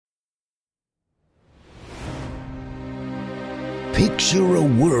Picture a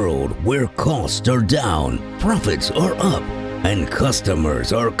world where costs are down, profits are up, and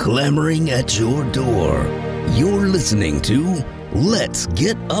customers are clamoring at your door. You're listening to Let's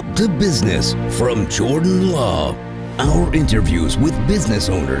Get Up to Business from Jordan Law. Our interviews with business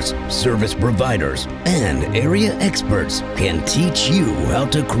owners, service providers, and area experts can teach you how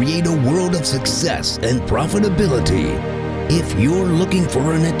to create a world of success and profitability. If you're looking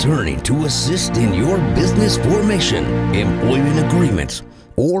for an attorney to assist in your business formation, employment agreements,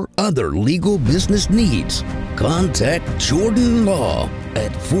 or other legal business needs, contact Jordan Law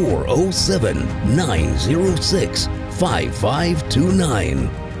at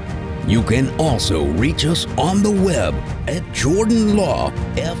 407-906-5529. You can also reach us on the web at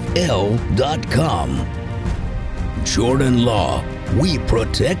jordanlawfl.com. Jordan Law, we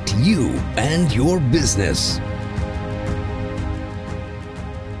protect you and your business.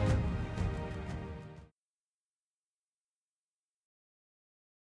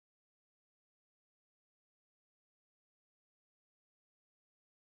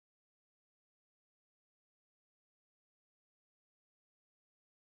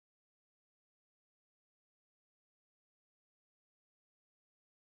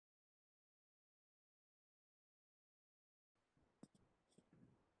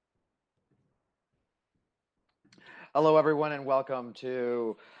 Hello, everyone, and welcome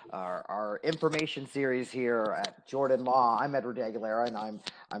to our information series here at Jordan Law. I'm Edward Aguilera, and I'm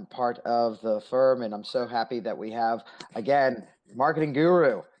part of the firm, and I'm so happy that we have, again, marketing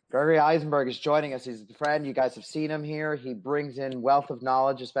guru. Gregory Eisenberg is joining us. He's a friend. You guys have seen him here. He brings in wealth of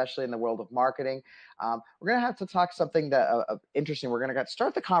knowledge, especially in the world of marketing. We're going to have to talk something that interesting. We're going to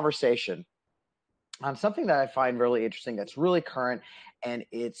start the conversation on something that I find really interesting that's really current, and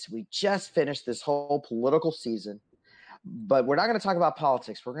we just finished this whole political season. But we're not going to talk about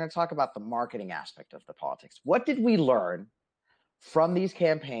politics. We're going to talk about the marketing aspect of the politics. What did we learn from these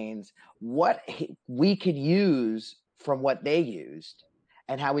campaigns? What we could use from what they used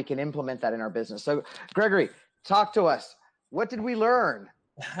and how we can implement that in our business. So, Gregory, talk to us. What did we learn?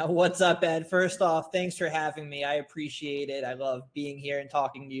 What's up, Ed? First off, thanks for having me. I appreciate it. I love being here and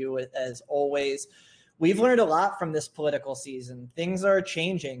talking to you as always. We've learned a lot from this political season. Things are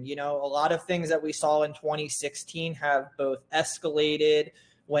changing. You know, a lot of things that we saw in 2016 have both escalated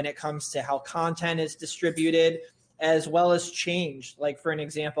when it comes to how content is distributed, as well as changed. Like, for an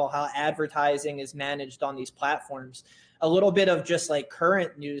example, how advertising is managed on these platforms. A little bit of just like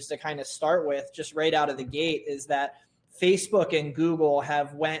current news to kind of start with, just right out of the gate, is that Facebook and Google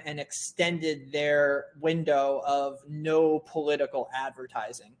have went and extended their window of no political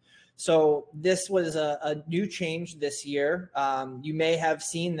advertising. So this was a new change this year. You may have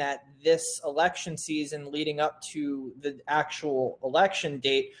seen that this election season leading up to the actual election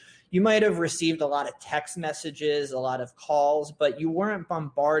date, you might have received a lot of text messages, a lot of calls, but you weren't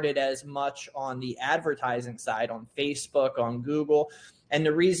bombarded as much on the advertising side, on Facebook, on Google. And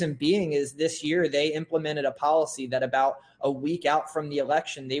the reason being is this year they implemented a policy that about a week out from the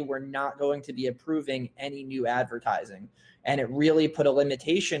election, they were not going to be approving any new advertising. And it really put a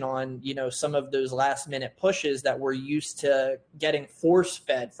limitation on, you know, some of those last minute pushes that we're used to getting force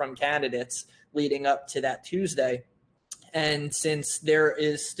fed from candidates leading up to that Tuesday. And since there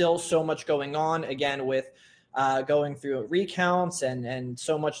is still so much going on, again, with going through recounts and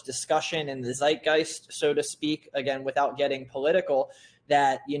so much discussion in the zeitgeist, so to speak, again, without getting political,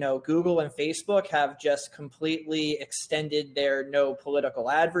 that, you know, Google and Facebook have just completely extended their no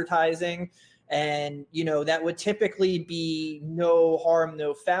political advertising. And, you know, that would typically be no harm,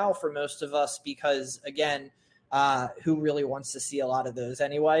 no foul for most of us because, again, who really wants to see a lot of those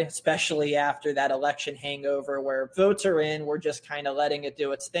anyway, especially after that election hangover where votes are in, we're just kind of letting it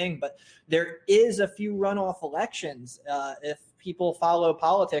do its thing. But there is a few runoff elections. If people follow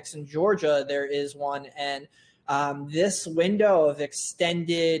politics in Georgia, there is one. And this window of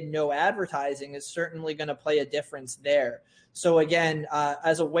extended no advertising is certainly going to play a difference there. So again,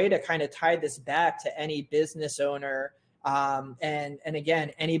 as a way to kind of tie this back to any business owner and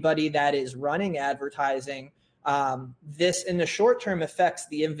again, anybody that is running advertising, this in the short term affects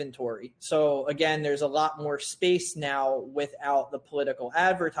the inventory. So again, there's a lot more space now without the political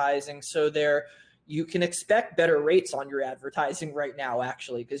advertising. So you can expect better rates on your advertising right now,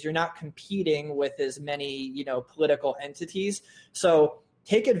 actually, because you're not competing with as many, you know, political entities. So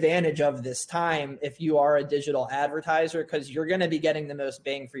take advantage of this time if you are a digital advertiser, because you're going to be getting the most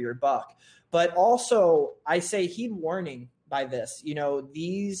bang for your buck. But also, I say heed warning by this. You know,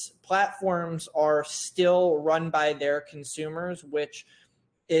 these platforms are still run by their consumers, which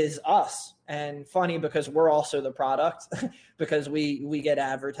is us. And funny because we're also the product because we get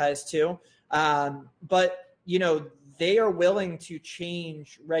advertised too. But, you know, they are willing to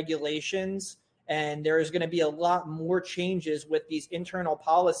change regulations, and there is going to be a lot more changes with these internal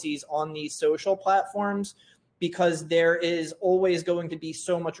policies on these social platforms, because there is always going to be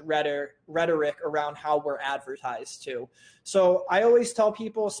so much rhetoric around how we're advertised to. So I always tell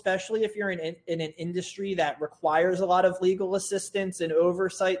people, especially if you're in an industry that requires a lot of legal assistance and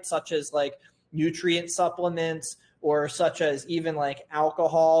oversight, such as like nutrient supplements or such as even like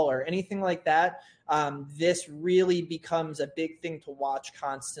alcohol or anything like that, this really becomes a big thing to watch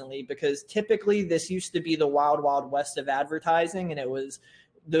constantly, because typically this used to be the wild, wild west of advertising, and it was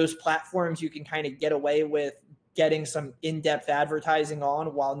those platforms you can kind of get away with getting some in-depth advertising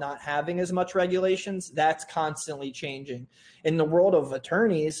on while not having as much regulations. That's constantly changing. In the world of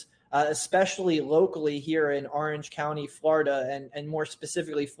attorneys, especially locally here in Orange County, Florida, and more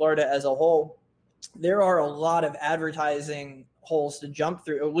specifically Florida as a whole, there are a lot of advertising holes to jump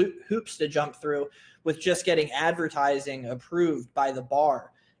through, or hoops to jump through, with just getting advertising approved by the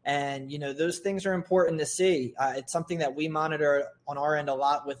bar. And, those things are important to see. It's something that we monitor on our end a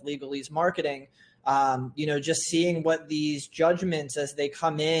lot with Legalese Marketing. Just seeing what these judgments as they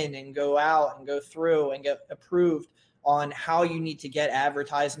come in and go out and go through and get approved on how you need to get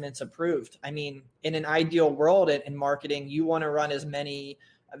advertisements approved. I mean, in an ideal world in marketing, you want to run as many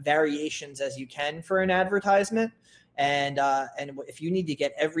variations as you can for an advertisement. And if you need to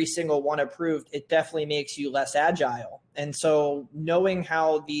get every single one approved, it definitely makes you less agile. And so knowing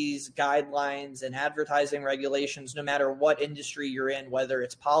how these guidelines and advertising regulations, no matter what industry you're in, whether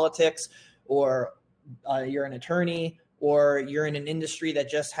it's politics or you're an attorney or you're in an industry that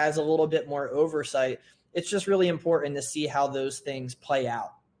just has a little bit more oversight, it's just really important to see how those things play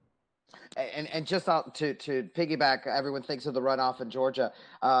out. And just to piggyback, everyone thinks of the runoff in Georgia.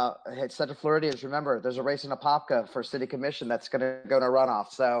 Central Floridians, remember, there's a race in Apopka for city commission that's going to go to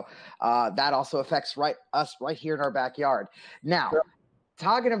runoff. So that also affects us right here in our backyard. Now,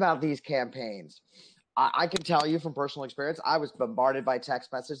 talking about these campaigns, I can tell you from personal experience, I was bombarded by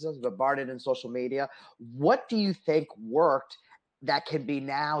text messages, bombarded in social media. What do you think worked that can be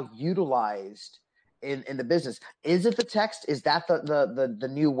now utilized in the business? Is it the text? Is that the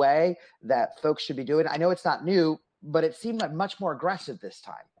new way that folks should be doing? I know it's not new, but it seemed like much more aggressive this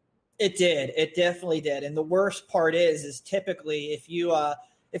time. It did. It definitely did. And the worst part is typically if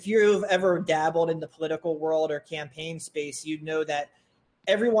you've ever dabbled in the political world or campaign space, you know that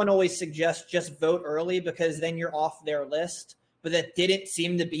everyone always suggests just vote early because then you're off their list. But that didn't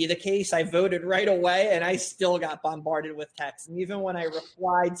seem to be the case. I voted right away and I still got bombarded with texts. And even when I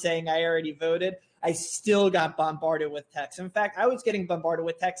replied saying I already voted, I still got bombarded with texts. In fact, I was getting bombarded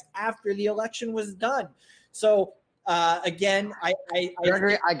with texts after the election was done. So again, I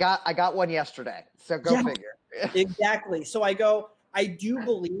got one yesterday. So go figure. Exactly. So I do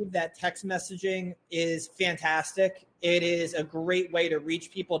believe that text messaging is fantastic. It is a great way to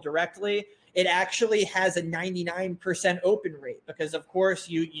reach people directly. It actually has a 99% open rate because, of course,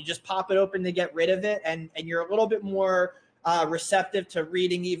 you just pop it open to get rid of it, and you're a little bit more receptive to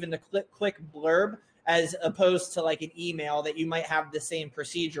reading even the quick blurb as opposed to like an email that you might have the same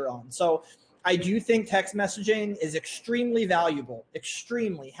procedure on. So I do think text messaging is extremely valuable,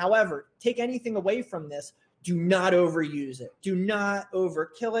 extremely. However, take anything away from this, do not overuse it. Do not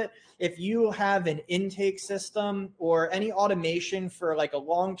overkill it. If you have an intake system or any automation for like a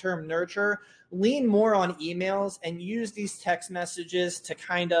long-term nurture, lean more on emails and use these text messages to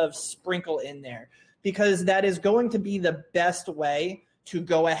kind of sprinkle in there, because that is going to be the best way to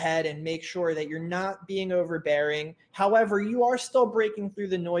go ahead and make sure that you're not being overbearing. However, you are still breaking through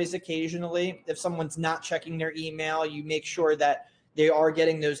the noise occasionally. If someone's not checking their email, you make sure that they are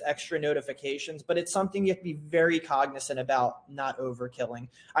getting those extra notifications, but it's something you have to be very cognizant about not overkilling.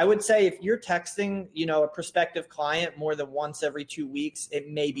 I would say if you're texting, a prospective client more than once every 2 weeks, it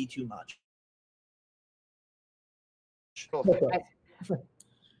may be too much.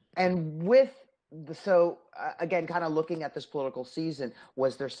 And again, kind of looking at this political season,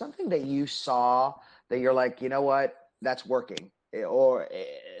 was there something that you saw that you're like, you know what, that's working, or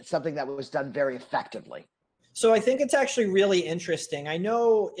something that was done very effectively? So I think it's actually really interesting. I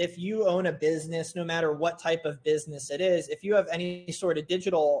know if you own a business, no matter what type of business it is, if you have any sort of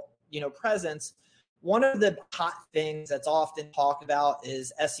digital, presence, one of the hot things that's often talked about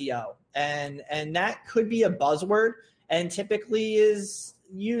is SEO. And that could be a buzzword and typically is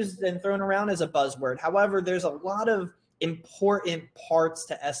used and thrown around as a buzzword. However, there's a lot of important parts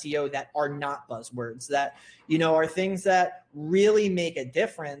to SEO that are not buzzwords, that, are things that really make a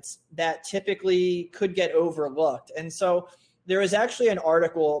difference that typically could get overlooked. And so there is actually an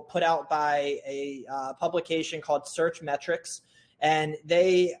article put out by a publication called Search Metrics, and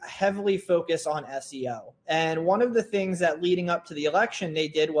they heavily focus on SEO. And one of the things that leading up to the election they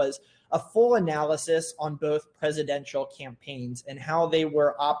did was a full analysis on both presidential campaigns and how they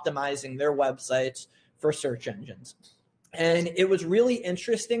were optimizing their websites for search engines. And it was really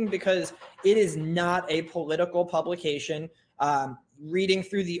interesting because it is not a political publication. Reading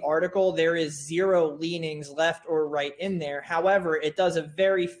through the article, there is zero leanings left or right in there. However, it does a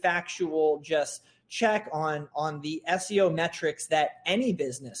very factual just check on the SEO metrics that any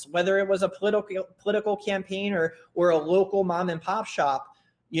business, whether it was a political campaign or a local mom and pop shop,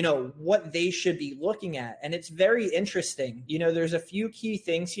 what they should be looking at. And it's very interesting. There's a few key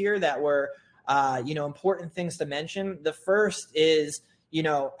things here that were important things to mention. The first is,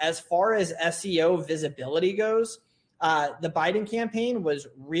 as far as SEO visibility goes, the Biden campaign was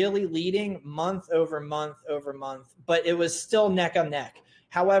really leading month over month, but it was still neck on neck.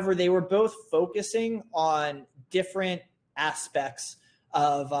 However, they were both focusing on different aspects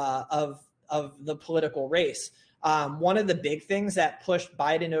of the political race. One of the big things that pushed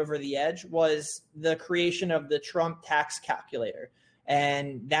Biden over the edge was the creation of the Trump tax calculator.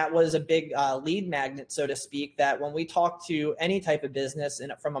 And that was a big lead magnet, so to speak, that when we talk to any type of business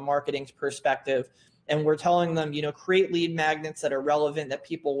and from a marketing perspective, and we're telling them, create lead magnets that are relevant, that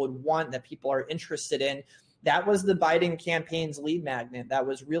people would want, that people are interested in, that was the Biden campaign's lead magnet. That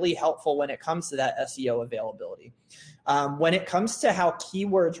was really helpful when it comes to that SEO availability. When it comes to how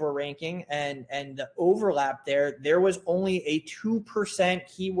keywords were ranking and the overlap there was only a 2%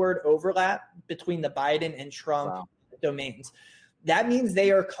 keyword overlap between the Biden and Trump domains. That means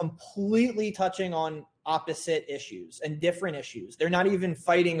they are completely touching on opposite issues and different issues. They're not even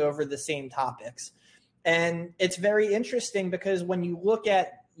fighting over the same topics. And it's very interesting because when you look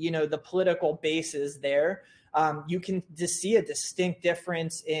at, the political bases there, you can just see a distinct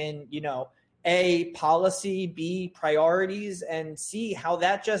difference in, A, policy, B, priorities, and C, how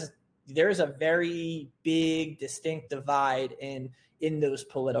that there's a very big distinct divide in those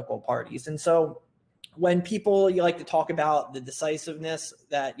political parties. And so when people like to talk about the decisiveness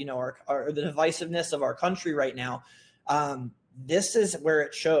that, or the divisiveness of our country right now, this is where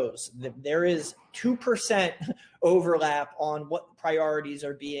it shows that there is 2% overlap on what priorities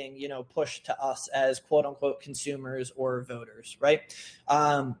are being, pushed to us as quote unquote consumers or voters, right?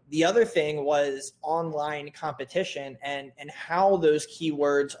 The other thing was online competition and how those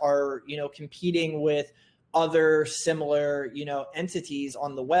keywords are, competing with other similar, entities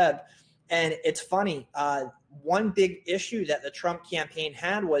on the web. And it's funny. One big issue that the Trump campaign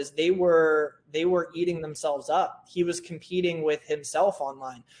had was they were eating themselves up. He was competing with himself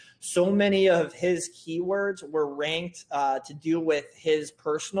online. So many of his keywords were ranked to do with his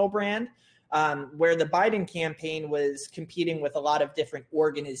personal brand, where the Biden campaign was competing with a lot of different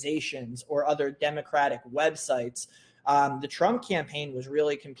organizations or other Democratic websites. The Trump campaign was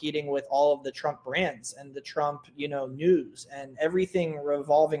really competing with all of the Trump brands and the Trump, news and everything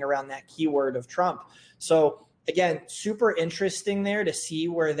revolving around that keyword of Trump. So again, super interesting there to see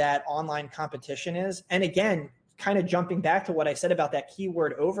where that online competition is. And again, kind of jumping back to what I said about that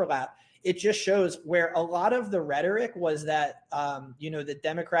keyword overlap, it just shows where a lot of the rhetoric was that, the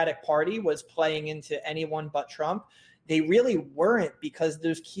Democratic Party was playing into anyone but Trump. They really weren't, because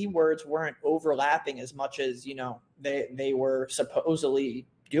those keywords weren't overlapping as much as, they were supposedly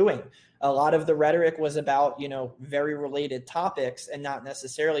doing. A lot of the rhetoric was about, very related topics and not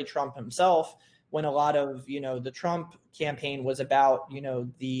necessarily Trump himself, when a lot of, the Trump campaign was about,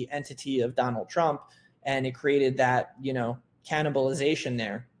 the entity of Donald Trump, and it created that, cannibalization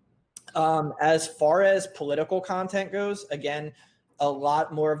there. As far as political content goes, again, a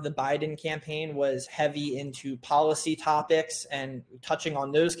lot more of the Biden campaign was heavy into policy topics and touching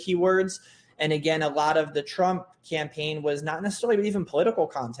on those keywords. And again, a lot of the Trump campaign was not necessarily even political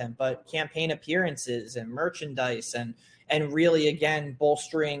content, but campaign appearances and merchandise and really, again,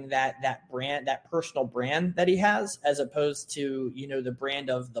 bolstering that brand, that personal brand that he has, as opposed to, the brand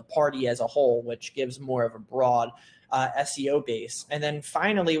of the party as a whole, which gives more of a broad SEO base. And then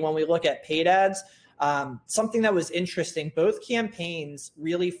finally, when we look at paid ads, something that was interesting, both campaigns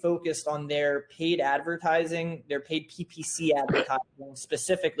really focused on their paid advertising, their paid PPC advertising,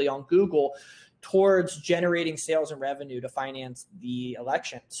 specifically on Google, towards generating sales and revenue to finance the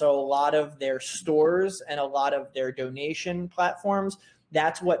election. So a lot of their stores and a lot of their donation platforms,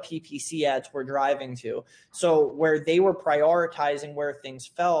 that's what PPC ads were driving to. So where they were prioritizing where things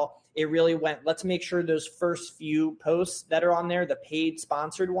fell, it really went, let's make sure those first few posts that are on there, the paid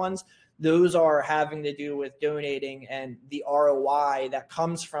sponsored ones, those are having to do with donating and the ROI that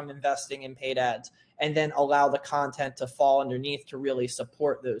comes from investing in paid ads, and then allow the content to fall underneath to really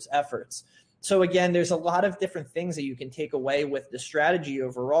support those efforts. So again, there's a lot of different things that you can take away with the strategy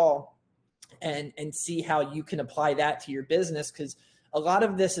overall and see how you can apply that to your business, because a lot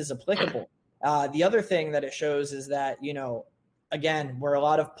of this is applicable. The other thing that it shows is that, again, where a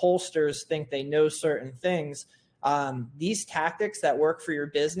lot of pollsters think they know certain things, these tactics that work for your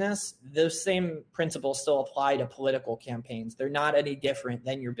business, those same principles still apply to political campaigns. They're not any different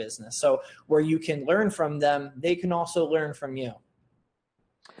than your business. So where you can learn from them, they can also learn from you.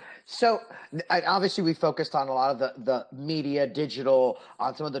 So obviously we focused on a lot of the media, digital,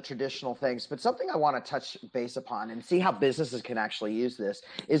 on some of the traditional things, but something I want to touch base upon and see how businesses can actually use this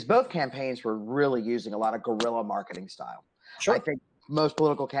is both campaigns were really using a lot of guerrilla marketing style. Sure. I think most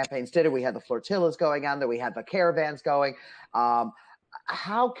political campaigns did it. We had the flotillas going on there. We had the caravans going.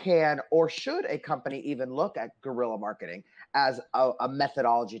 How can or should a company even look at guerrilla marketing as a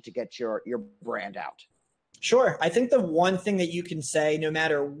methodology to get your brand out? Sure. I think the one thing that you can say, no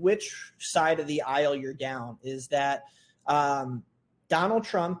matter which side of the aisle you're down, is that Donald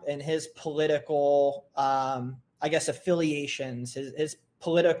Trump and his political, affiliations, his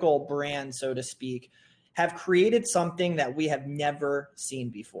political brand, so to speak, have created something that we have never seen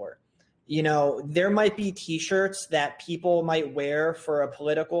before. There might be T-shirts that people might wear for a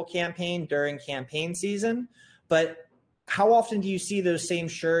political campaign during campaign season, but how often do you see those same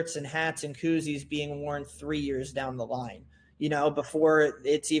shirts and hats and koozies being worn 3 years down the line, before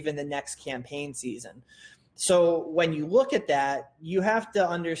it's even the next campaign season? So when you look at that, you have to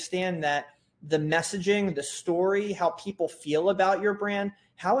understand that the messaging, the story, how people feel about your brand,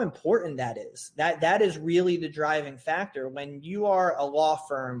 how important that is. That is really the driving factor. When you are a law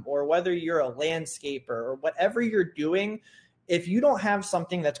firm, or whether you're a landscaper, or whatever you're doing, if you don't have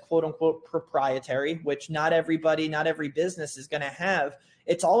something that's quote unquote proprietary, which not every business is going to have,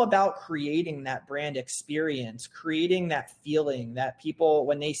 it's all about creating that brand experience, creating that feeling that people,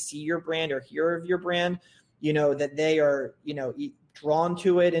 when they see your brand or hear of your brand, that they are, drawn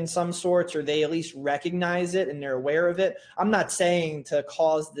to it in some sorts, or they at least recognize it and they're aware of it. I'm not saying to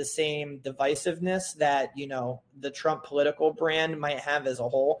cause the same divisiveness that, the Trump political brand might have as a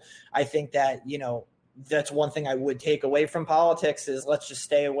whole. I think that, that's one thing I would take away from politics is let's just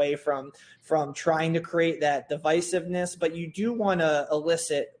stay away from trying to create that divisiveness, but you do want to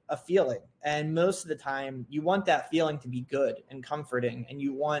elicit a feeling. And most of the time you want that feeling to be good and comforting. And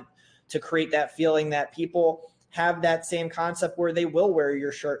you want to create that feeling that people have that same concept where they will wear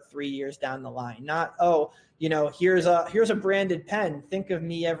your shirt 3 years down the line. Not, here's a branded pen. Think of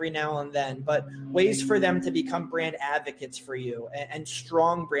me every now and then, but ways for them to become brand advocates for you and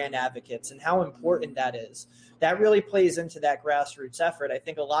strong brand advocates, and how important that is. That really plays into that grassroots effort. I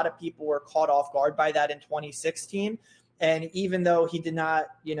think a lot of people were caught off guard by that in 2016. And even though he did not,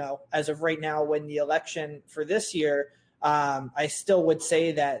 as of right now, win the election for this year, I still would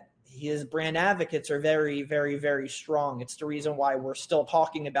say that his brand advocates are very, very, very strong. It's the reason why we're still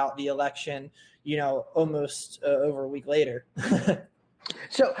talking about the election, almost over a week later.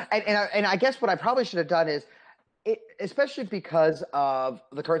 So, and I guess what I probably should have done is, especially because of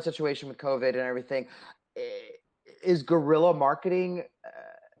the current situation with COVID and everything, is guerrilla marketing,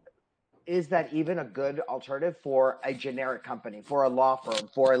 is that even a good alternative for a generic company, for a law firm,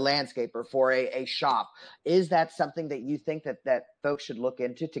 for a landscaper, for a shop? Is that something that you think that folks should look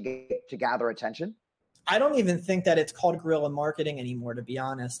into to gather attention? I don't even think that it's called guerrilla marketing anymore, to be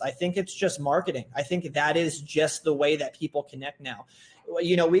honest. I think it's just marketing. I think that is just the way that people connect now.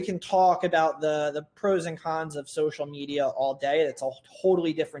 We can talk about the pros and cons of social media all day. It's a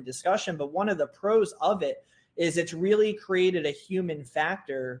totally different discussion. But one of the pros of it is it's really created a human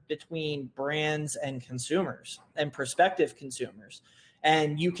factor between brands and consumers and prospective consumers.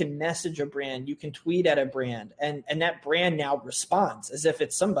 And you can message a brand, you can tweet at a brand, and that brand now responds as if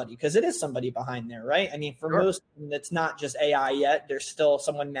it's somebody, because it is somebody behind there, right? I mean, for Sure. most, it's not just AI yet. There's still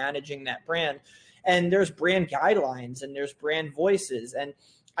someone managing that brand. And there's brand guidelines and there's brand voices. And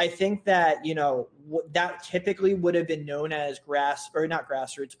I think that, that typically would have been known as not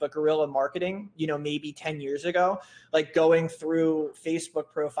grassroots, but guerrilla marketing, maybe 10 years ago, like going through Facebook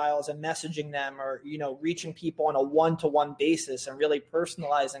profiles and messaging them, or, reaching people on a one-to-one basis and really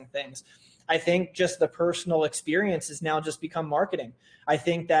personalizing things. I think just the personal experience has now just become marketing. I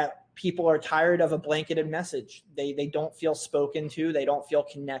think that people are tired of a blanketed message. They don't feel spoken to. They don't feel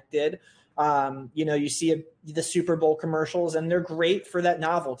connected. You see the Super Bowl commercials and they're great for that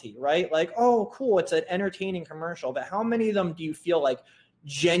novelty, right? Like, oh, cool, it's an entertaining commercial, but how many of them do you feel like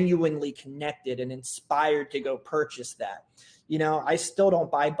genuinely connected and inspired to go purchase that? I still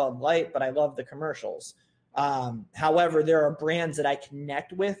don't buy Bud Light, but I love the commercials. However, there are brands that I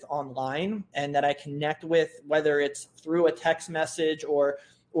connect with online and that I connect with, whether it's through a text message or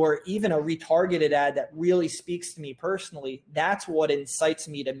or even a retargeted ad that really speaks to me personally, that's what incites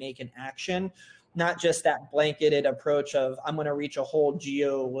me to make an action, not just that blanketed approach of I'm going to reach a whole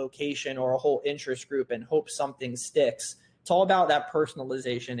geolocation or a whole interest group and hope something sticks. It's all about that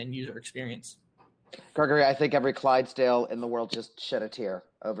personalization and user experience. Gregory, I think every Clydesdale in the world just shed a tear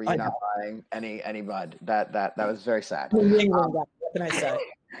over you not buying any bud. That was very sad. What can I say?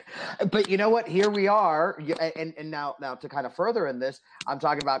 But you know what? Here we are, and now to kind of further in this, I'm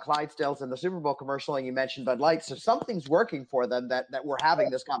talking about Clydesdales in the Super Bowl commercial, and you mentioned Bud Light, so something's working for them that we're having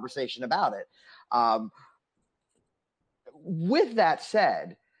this conversation about it. With that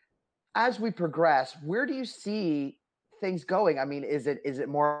said, as we progress, where do you see things going? I mean, is it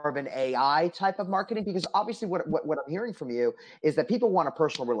more of an AI type of marketing? Because obviously what I'm hearing from you is that people want a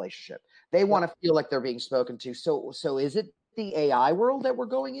personal relationship. They want to feel like they're being spoken to. So is it the AI world that we're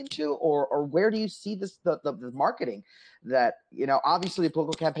going into, or where do you see this the marketing that, obviously the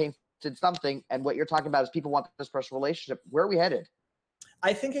political campaign did something, and what you're talking about is people want this personal relationship. Where are we headed?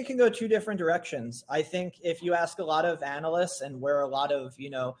 I think it can go two different directions. I think if you ask a lot of analysts and where a lot of,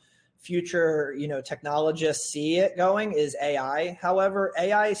 future, technologists see it going is AI. However,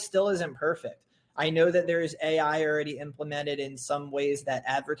 AI still isn't perfect. I know that there's AI already implemented in some ways that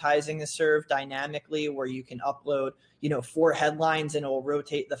advertising is served dynamically, where you can upload, 4 headlines and it will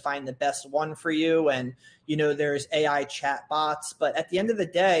rotate to find the best one for you. And, there's AI chat bots. But at the end of the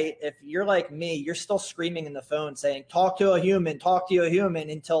day, if you're like me, you're still screaming in the phone saying, talk to a human,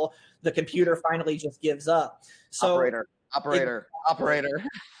 until the computer finally just gives up. So Operator.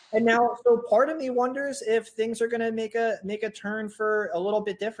 And now, so part of me wonders if things are going to make a turn for a little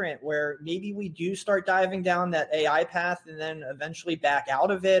bit different, where maybe we do start diving down that AI path and then eventually back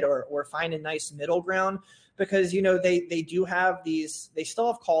out of it, or find a nice middle ground. Because, they do have they still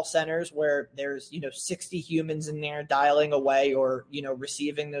have call centers where there's, 60 humans in there dialing away or,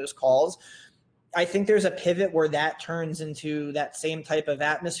 receiving those calls. I think there's a pivot where that turns into that same type of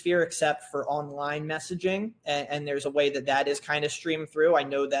atmosphere, except for online messaging. And there's a way that is kind of streamed through. I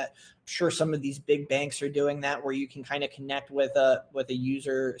know that I'm sure some of these big banks are doing that, where you can kind of connect with a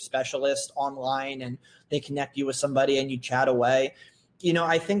user specialist online, and they connect you with somebody and you chat away.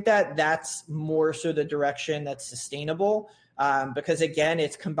 I think that's more so the direction that's sustainable. Because again,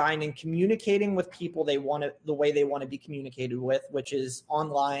 it's combining communicating with people the way they want to be communicated with, which is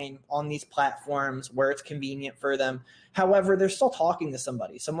online on these platforms where it's convenient for them. However, they're still talking to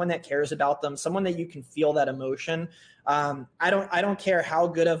someone that cares about them, someone that you can feel that emotion. I don't care how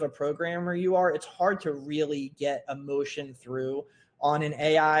good of a programmer you are. It's hard to really get emotion through on an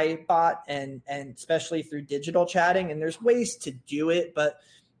AI bot, and especially through digital chatting. And there's ways to do it, but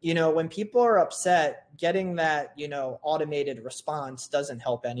when people are upset, getting that, automated response doesn't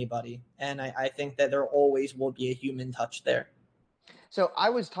help anybody. And I think that there always will be a human touch there. So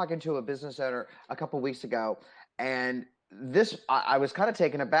I was talking to a business owner a couple of weeks ago, and I was kind of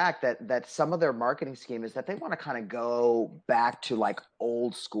taken aback that some of their marketing scheme is that they want to kind of go back to like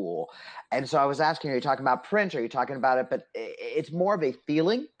old school. And so I was asking, are you talking about print? Are you talking about it? But it's more of a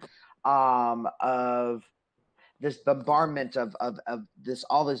feeling of this bombardment of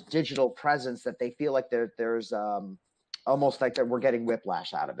all this digital presence that they feel like there's almost like that we're getting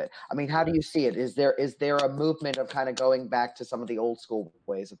whiplash out of it. I mean, how do you see it? Is there a movement of kind of going back to some of the old school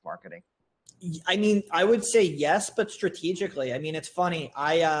ways of marketing? I mean, I would say yes, but strategically. I mean, it's funny.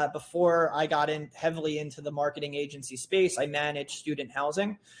 Before I got heavily into the marketing agency space, I managed student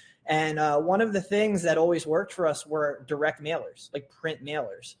housing. And one of the things that always worked for us were direct mailers, like print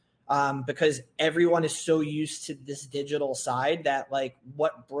mailers. Because everyone is so used to this digital side that like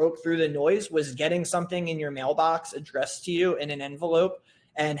what broke through the noise was getting something in your mailbox addressed to you in an envelope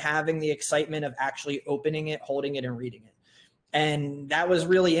and having the excitement of actually opening it, holding it, and reading it. And that was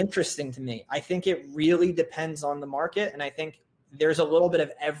really interesting to me. I think it really depends on the market. And I think there's a little bit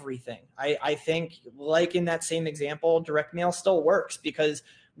of everything. I think, like in that same example, direct mail still works because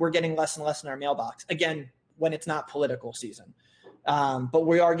we're getting less and less in our mailbox. Again, when it's not political season. But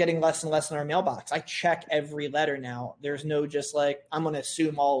we are getting less and less in our mailbox. I check every letter now. There's no just like, I'm going to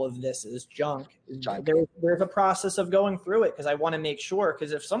assume all of this is junk. There's a process of going through it because I want to make sure,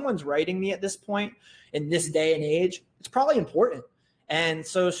 because if someone's writing me at this point in this day and age, it's probably important. And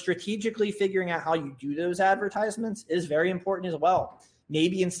so strategically figuring out how you do those advertisements is very important as well.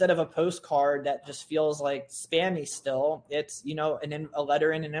 Maybe instead of a postcard that just feels like spammy still, it's, a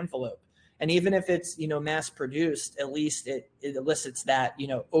letter in an envelope. And even if it's, mass produced, at least it elicits that,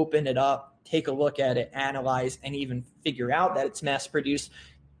 open it up, take a look at it, analyze, and even figure out that it's mass produced.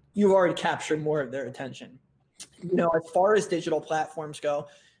 You've already captured more of their attention. As far as digital platforms go,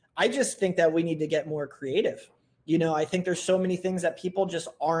 I just think that we need to get more creative. I think there's so many things that people just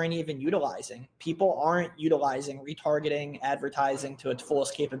aren't even utilizing. People aren't utilizing retargeting advertising to its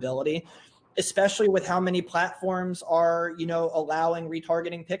fullest capability, especially with how many platforms are, allowing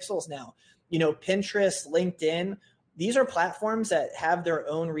retargeting pixels now. Pinterest, LinkedIn, these are platforms that have their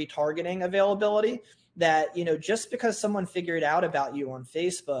own retargeting availability that, just because someone figured out about you on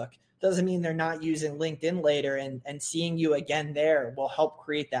Facebook doesn't mean they're not using LinkedIn later, and seeing you again there will help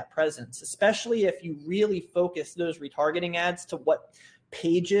create that presence, especially if you really focus those retargeting ads to what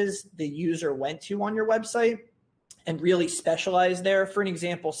pages the user went to on your website and really specialize there. For an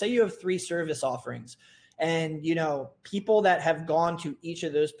example, say you have 3 service offerings, and people that have gone to each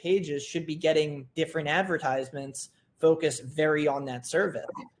of those pages should be getting different advertisements focused very on that service.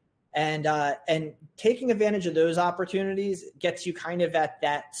 And taking advantage of those opportunities gets you kind of at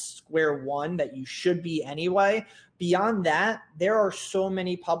that square one that you should be anyway. Beyond that, there are so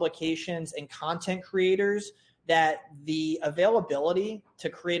many publications and content creators that the availability to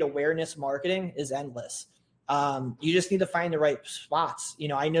create awareness marketing is endless. You just need to find the right spots.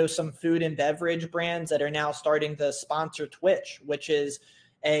 I know some food and beverage brands that are now starting to sponsor Twitch, which is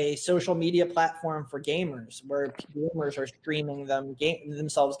a social media platform for gamers, where gamers are streaming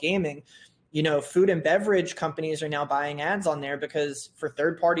themselves gaming. Food and beverage companies are now buying ads on there because for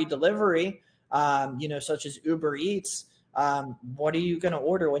third-party delivery, such as Uber Eats, what are you going to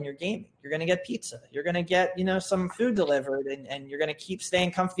order when you're gaming? You're going to get pizza. You're going to get, some food delivered, and you're going to keep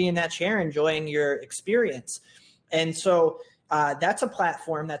staying comfy in that chair, enjoying your experience. And so that's a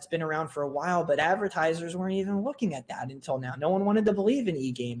platform that's been around for a while, but advertisers weren't even looking at that until now. No one wanted to believe in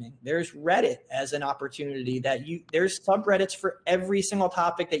e-gaming. There's Reddit as an opportunity there's subreddits for every single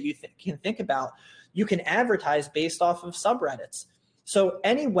topic that you can think about. You can advertise based off of subreddits. So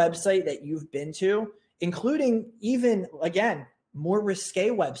any website that you've been to, including even, again, more risque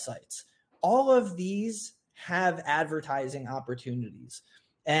websites, all of these have advertising opportunities.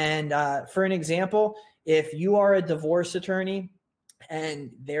 And for an example, if you are a divorce attorney and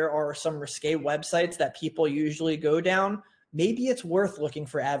there are some risque websites that people usually go down, maybe it's worth looking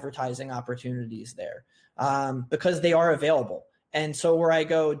for advertising opportunities there because they are available. And so where I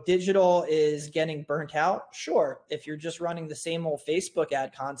go, digital is getting burnt out. Sure, if you're just running the same old Facebook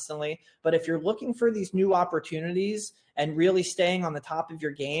ad constantly, but if you're looking for these new opportunities and really staying on the top of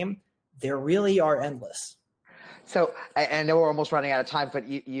your game, there really are endless. So I know we're almost running out of time, but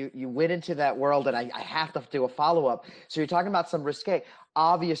you went into that world, and I have to do a follow-up. So you're talking about some risque.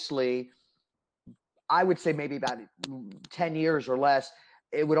 Obviously, I would say maybe about 10 years or less,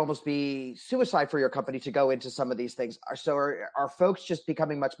 it would almost be suicide for your company to go into some of these things. So are folks just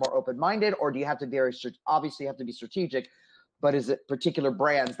becoming much more open-minded, or do you have to be obviously you have to be strategic, but is it particular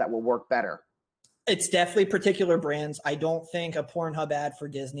brands that will work better? It's definitely particular brands. I don't think a Pornhub ad for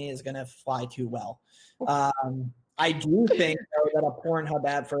Disney is going to fly too well. I do think though, that a Pornhub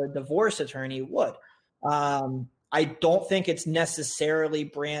ad for a divorce attorney would. I don't think it's necessarily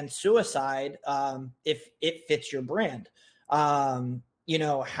brand suicide if it fits your brand.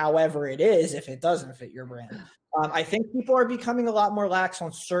 However it is, if it doesn't fit your brand. I think people are becoming a lot more lax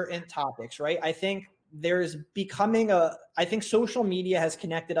on certain topics, right? I think there's becoming I think social media has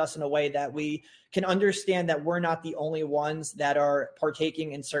connected us in a way that we can understand that we're not the only ones that are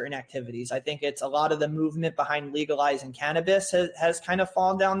partaking in certain activities. I think it's a lot of the movement behind legalizing cannabis has kind of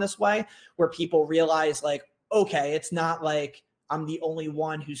fallen down this way, where people realize like, okay, it's not like I'm the only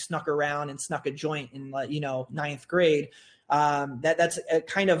one who snuck around and snuck a joint in, ninth grade. That's a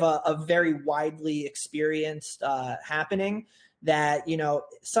kind of a very widely experienced happening. That,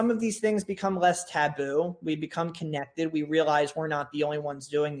 some of these things become less taboo. We become connected. We realize we're not the only ones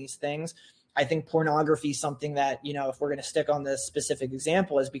doing these things. I think pornography is something that, if we're going to stick on this specific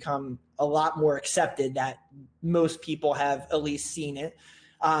example, has become a lot more accepted, that most people have at least seen it.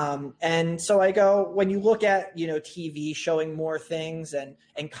 And so I go, when you look at, TV showing more things and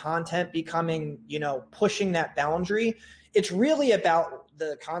content becoming, pushing that boundary, it's really about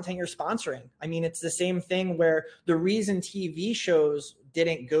the content you're sponsoring. I mean, it's the same thing where the reason TV shows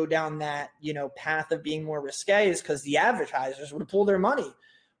didn't go down that, path of being more risque is because the advertisers would pull their money.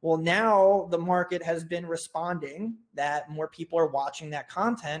 Well, now the market has been responding that more people are watching that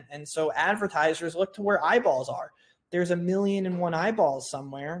content. And so advertisers look to where eyeballs are. There's 1,000,001 eyeballs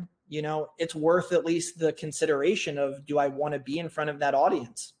somewhere. It's worth at least the consideration of, do I want to be in front of that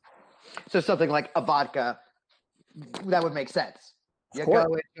audience? So something like a vodka, that would make sense. You go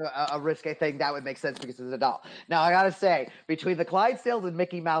into a risque thing, that would make sense because it's a doll. Now, I got to say, between the Clydesdales and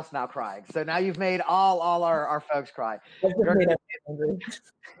Mickey Mouse now crying, so now you've made all our folks cry.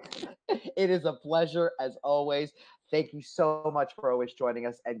 It is a pleasure, as always. Thank you so much for always joining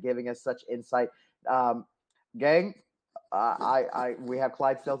us and giving us such insight. gang. We have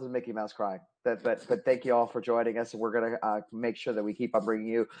Clyde Stilton and Mickey Mouse crying. But thank you all for joining us, and we're gonna make sure that we keep on bringing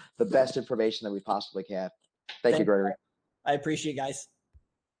you the best information that we possibly can. Thank you, Gregory. I appreciate it, guys.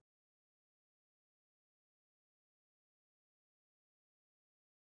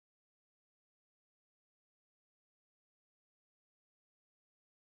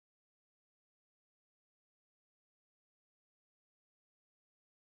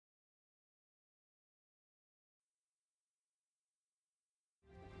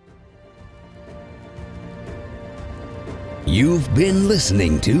 You've been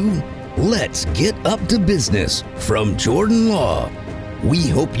listening to Let's Get Up to Business from Jordan Law. We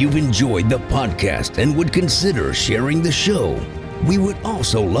hope you've enjoyed the podcast and would consider sharing the show. We would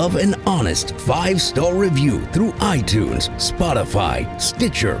also love an honest 5-star review through iTunes, Spotify,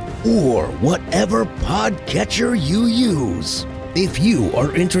 Stitcher, or whatever podcatcher you use. If you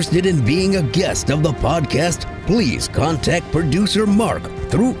are interested in being a guest of the podcast, please contact producer Mark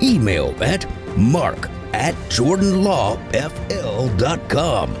through email at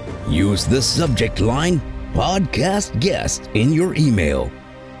mark@jordanlawfl.com. Use the subject line Podcast Guest in your email.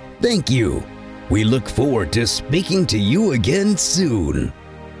 Thank you. We look forward to speaking to you again soon.